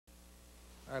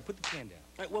All right, put the can down.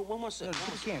 All right, well, one more second.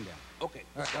 Put the can down. Okay.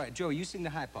 All right, Joey, you sing the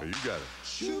high part. Hey, you got it.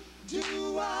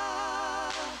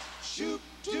 Shoot-doo-wah,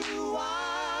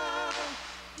 shoot-doo-wah.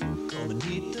 Come and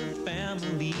meet the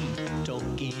family,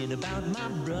 talking about my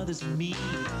brothers and me.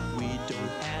 We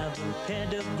don't have a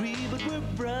pedigree, but we're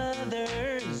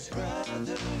brothers.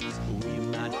 We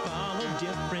might follow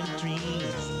different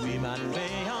dreams, we might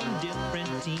play on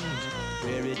different teams.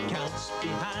 Where it counts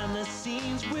behind the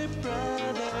scenes, we're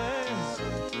brothers.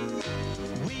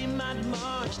 We might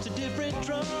march to different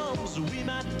drums, we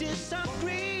might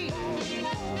disagree.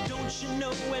 Don't you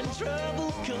know when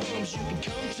trouble comes, you can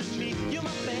come to me, you're my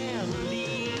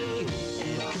family.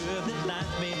 Any curve that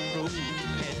life may throw,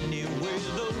 anywhere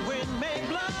the wind may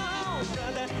blow,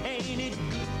 brother, ain't it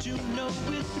good to know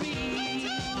we're three?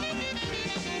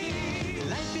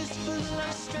 Life is full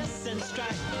of stress and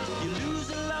strife. You lose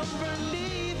a lover,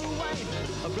 leave a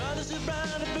wife. A brother's a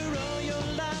brother for all your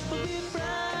life, but we're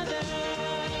brothers.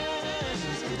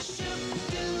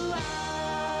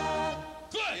 Shoot-doo-wah.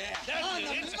 Good! Yeah. That's it.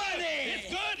 It's funny! It's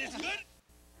good! It's good!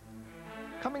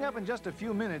 Coming up in just a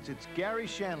few minutes, it's Gary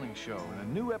Shandling's show in a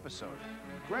new episode.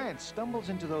 Grant stumbles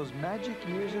into those magic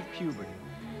years of puberty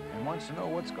and wants to know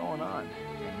what's going on.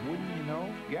 And wouldn't you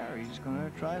know, Gary's going to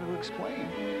try to explain.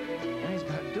 And he's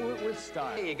going to do it with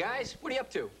style. Hey, you guys, what are you up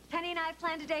to? Penny and I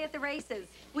planned a day at the races.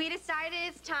 We decided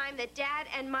it's time that Dad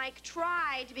and Mike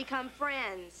try to become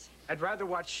friends. I'd rather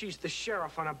watch She's the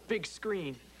Sheriff on a big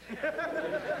screen.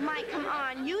 Mike, come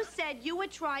on. You said you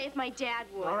would try if my dad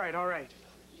would. All right, all right.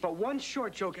 But one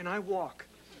short joke and I walk.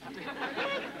 Mike,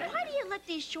 why do you let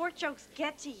these short jokes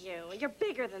get to you? You're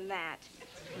bigger than that.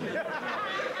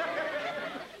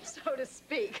 So to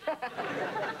speak.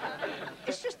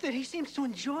 It's just that he seems to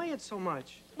enjoy it so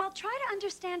much. Well, try to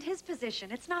understand his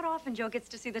position. It's not often Joe gets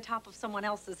to see the top of someone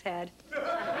else's head.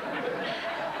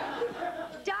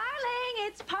 Darling,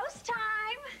 it's post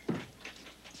time.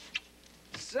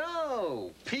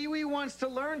 So, Pee-wee wants to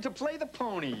learn to play the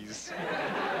ponies.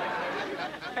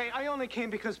 Hey, I only came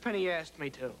because Penny asked me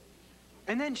to.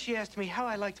 And then she asked me how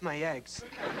I liked my eggs.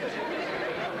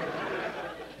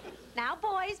 Now,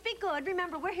 boys, be good.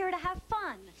 Remember, we're here to have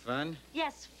fun. Fun?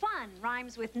 Yes, fun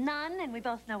rhymes with none, and we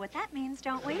both know what that means,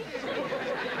 don't we?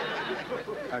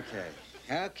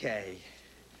 Okay.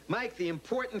 Mike, the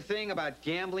important thing about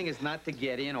gambling is not to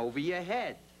get in over your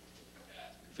head.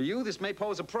 For you, this may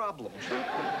pose a problem.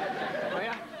 Oh,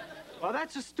 yeah? Well,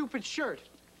 that's a stupid shirt,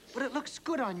 but it looks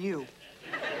good on you.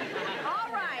 All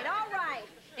right, all right.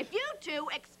 If you two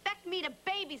expect me to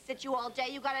babysit you all day,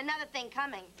 you got another thing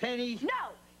coming. Penny.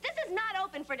 No, this is not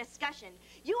open for discussion.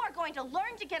 You are going to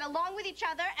learn to get along with each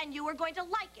other, and you are going to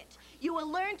like it. You will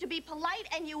learn to be polite,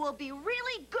 and you will be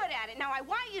really good at it. Now, I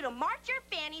want you to march your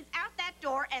fannies out that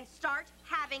door and start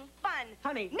having fun.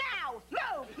 Honey. Now,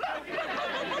 move, move,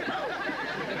 move, move, move.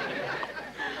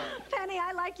 Penny,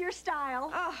 I like your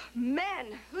style. Oh,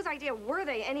 men. Whose idea were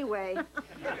they, anyway?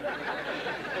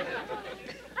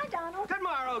 Hi, Donald. Good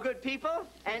morrow, good people.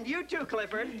 And you too,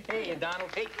 Clifford. Hey,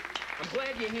 Donald. Hey, I'm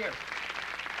glad you're here.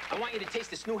 I want you to taste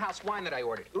this new house wine that I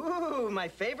ordered. Ooh, my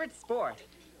favorite sport.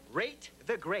 Rate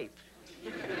the grape.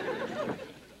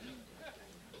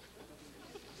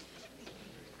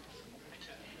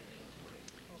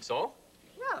 So?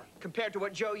 Well, compared to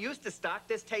what Joe used to stock,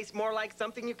 this tastes more like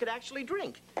something you could actually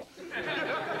drink.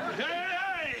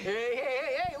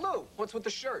 Hey, Lou, what's with the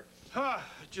shirt? I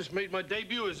just made my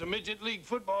debut as a midget league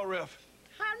football ref.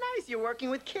 How nice, you're working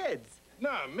with kids.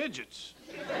 Nah, midgets.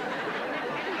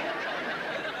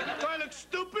 Do I look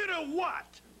stupid or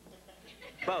what?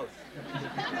 Both.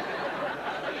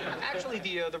 Actually,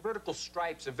 the vertical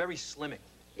stripes are very slimming.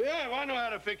 Yeah, well, I know how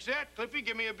to fix that. Cliffy,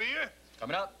 give me a beer.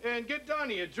 Coming up. And get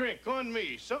Donnie a drink on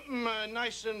me. Something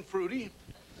nice and fruity.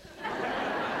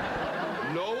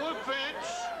 No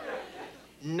offense.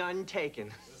 None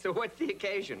taken. So what's the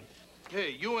occasion?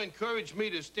 Hey, you encouraged me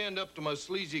to stand up to my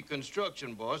sleazy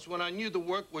construction boss when I knew the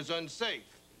work was unsafe.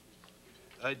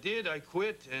 I did, I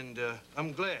quit, and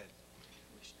I'm glad.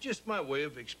 It's just my way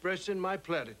of expressing my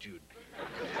platitude.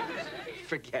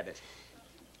 Forget it.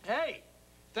 Hey,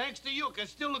 thanks to you, I can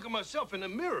still look at myself in the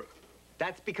mirror.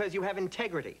 That's because you have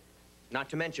integrity, not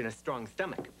to mention a strong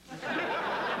stomach.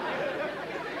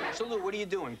 So, Lou, what are you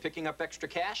doing? Picking up extra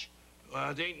cash?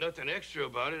 Well, there ain't nothing extra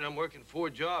about it. I'm working 4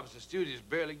 jobs. The studio's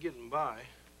barely getting by.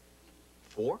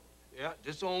 4? Yeah,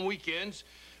 just on weekends.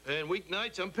 And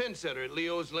weeknights, I'm pen setter at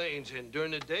Leo's Lanes. And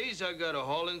during the days, I got a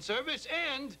hauling service.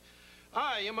 And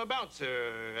I am a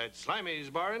bouncer at Slimy's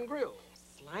Bar and Grill.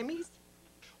 Slimy's?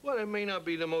 Well, it may not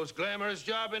be the most glamorous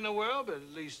job in the world, but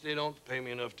at least they don't pay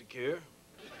me enough to care.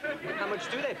 How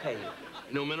much do they pay you?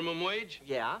 You know minimum wage?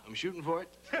 Yeah. I'm shooting for it.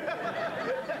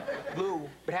 Lou,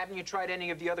 but haven't you tried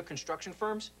any of the other construction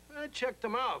firms? I checked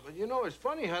them out, but you know, it's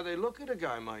funny how they look at a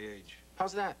guy my age.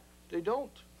 How's that? They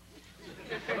don't.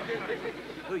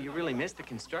 Lou, you really miss the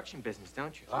construction business,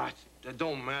 don't you? Ah, that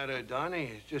don't matter, Donnie.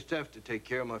 I just have to take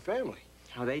care of my family.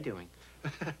 How are they doing?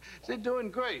 They're doing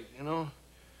great, you know.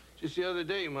 Just the other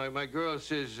day, my girl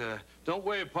says, don't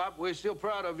worry, Pop, we're still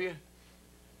proud of you.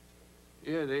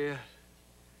 Yeah,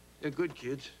 they're good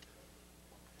kids.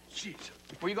 Jeez.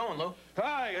 Where you going, Lou?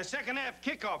 Hi, a second half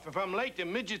kickoff. If I'm late, the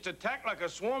midgets attack like a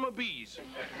swarm of bees.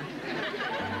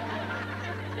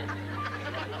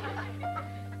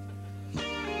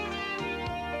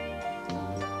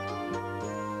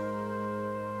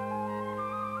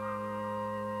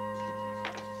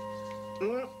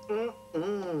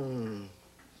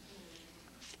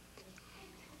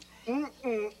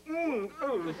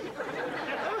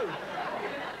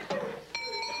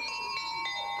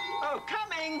 Oh,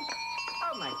 coming!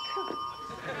 Oh, my God.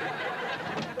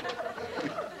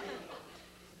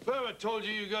 If I ever told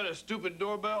you you got a stupid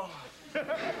doorbell?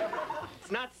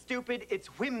 It's not stupid, it's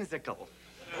whimsical.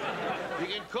 You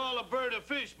can call a bird a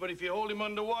fish, but if you hold him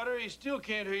underwater, he still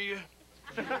can't hear you.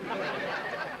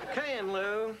 Can,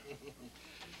 Lou.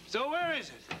 So where is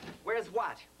it? Where's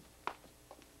what?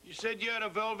 You said you had a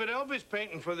Velvet Elvis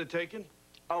painting for the taking.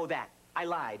 Oh, that. I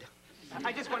lied.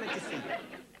 I just wanted to see it.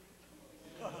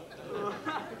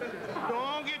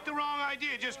 Don't get the wrong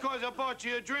idea just because I bought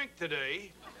you a drink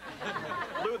today.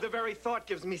 Lou, the very thought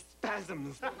gives me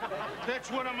spasms.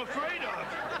 That's what I'm afraid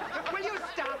of. Will you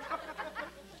stop?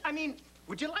 I mean,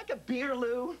 would you like a beer,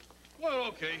 Lou? Well,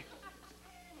 okay.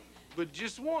 But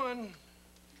just one.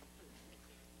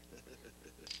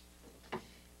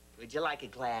 Would you like a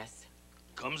glass?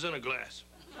 Comes in a glass.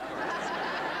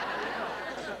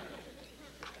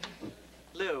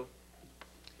 Lou,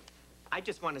 I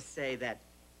just want to say that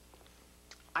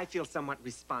I feel somewhat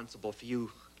responsible for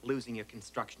you losing your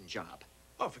construction job.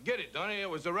 Oh, forget it, Donnie. It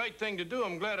was the right thing to do.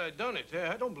 I'm glad I'd done it.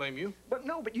 Yeah, I don't blame you. But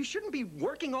no, but you shouldn't be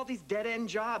working all these dead-end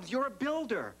jobs. You're a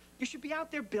builder. You should be out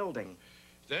there building.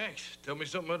 Thanks. Tell me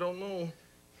something I don't know.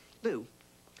 Lou,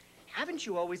 haven't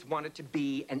you always wanted to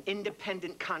be an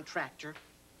independent contractor?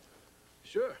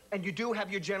 Sure. And you do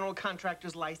have your general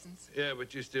contractor's license? Yeah,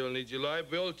 but you still need your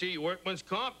liability, your workman's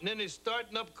comp, and then his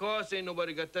starting up costs. Ain't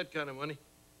nobody got that kind of money.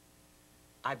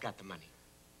 I've got the money.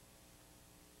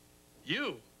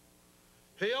 You?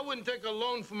 Hey, I wouldn't take a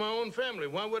loan from my own family.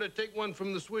 Why would I take one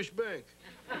from the Swiss bank?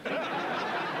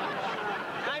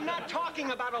 I'm not talking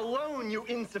about a loan, you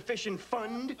insufficient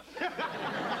fund.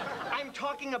 I'm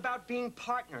talking about being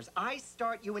partners. I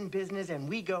start you in business and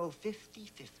we go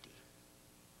 50-50.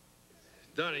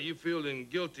 Donnie, you feeling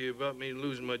guilty about me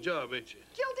losing my job, ain't you?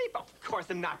 Guilty? Of course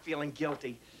I'm not feeling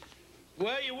guilty.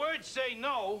 Well, your words say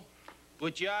no,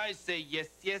 but your eyes say yes,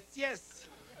 yes, yes.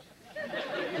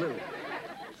 Lou,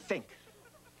 think.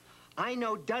 I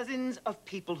know dozens of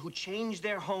people who change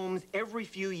their homes every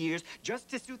few years just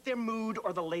to suit their mood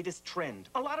or the latest trend.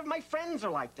 A lot of my friends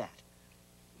are like that.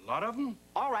 A lot of them?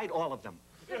 All right, all of them.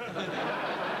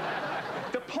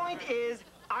 The point is,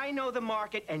 I know the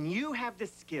market and you have the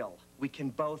skill. We can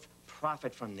both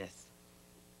profit from this.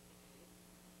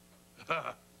 Jeez,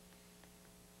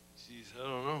 I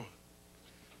don't know.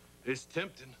 It's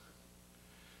tempting.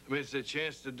 I mean, it's a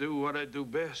chance to do what I do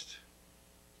best.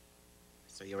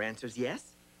 So your answer's yes?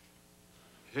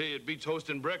 Hey, it beats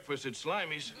hosting breakfast at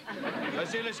Slimey's. I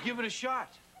say, let's give it a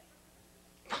shot.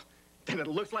 Then it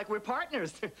looks like we're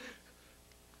partners.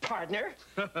 Partner?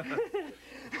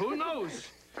 Who knows?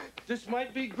 This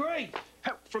might be great.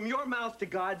 From your mouth to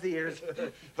God's ears.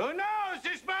 Who knows?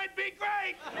 This might be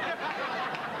great.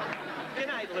 Good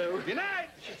night, Lou. Good night.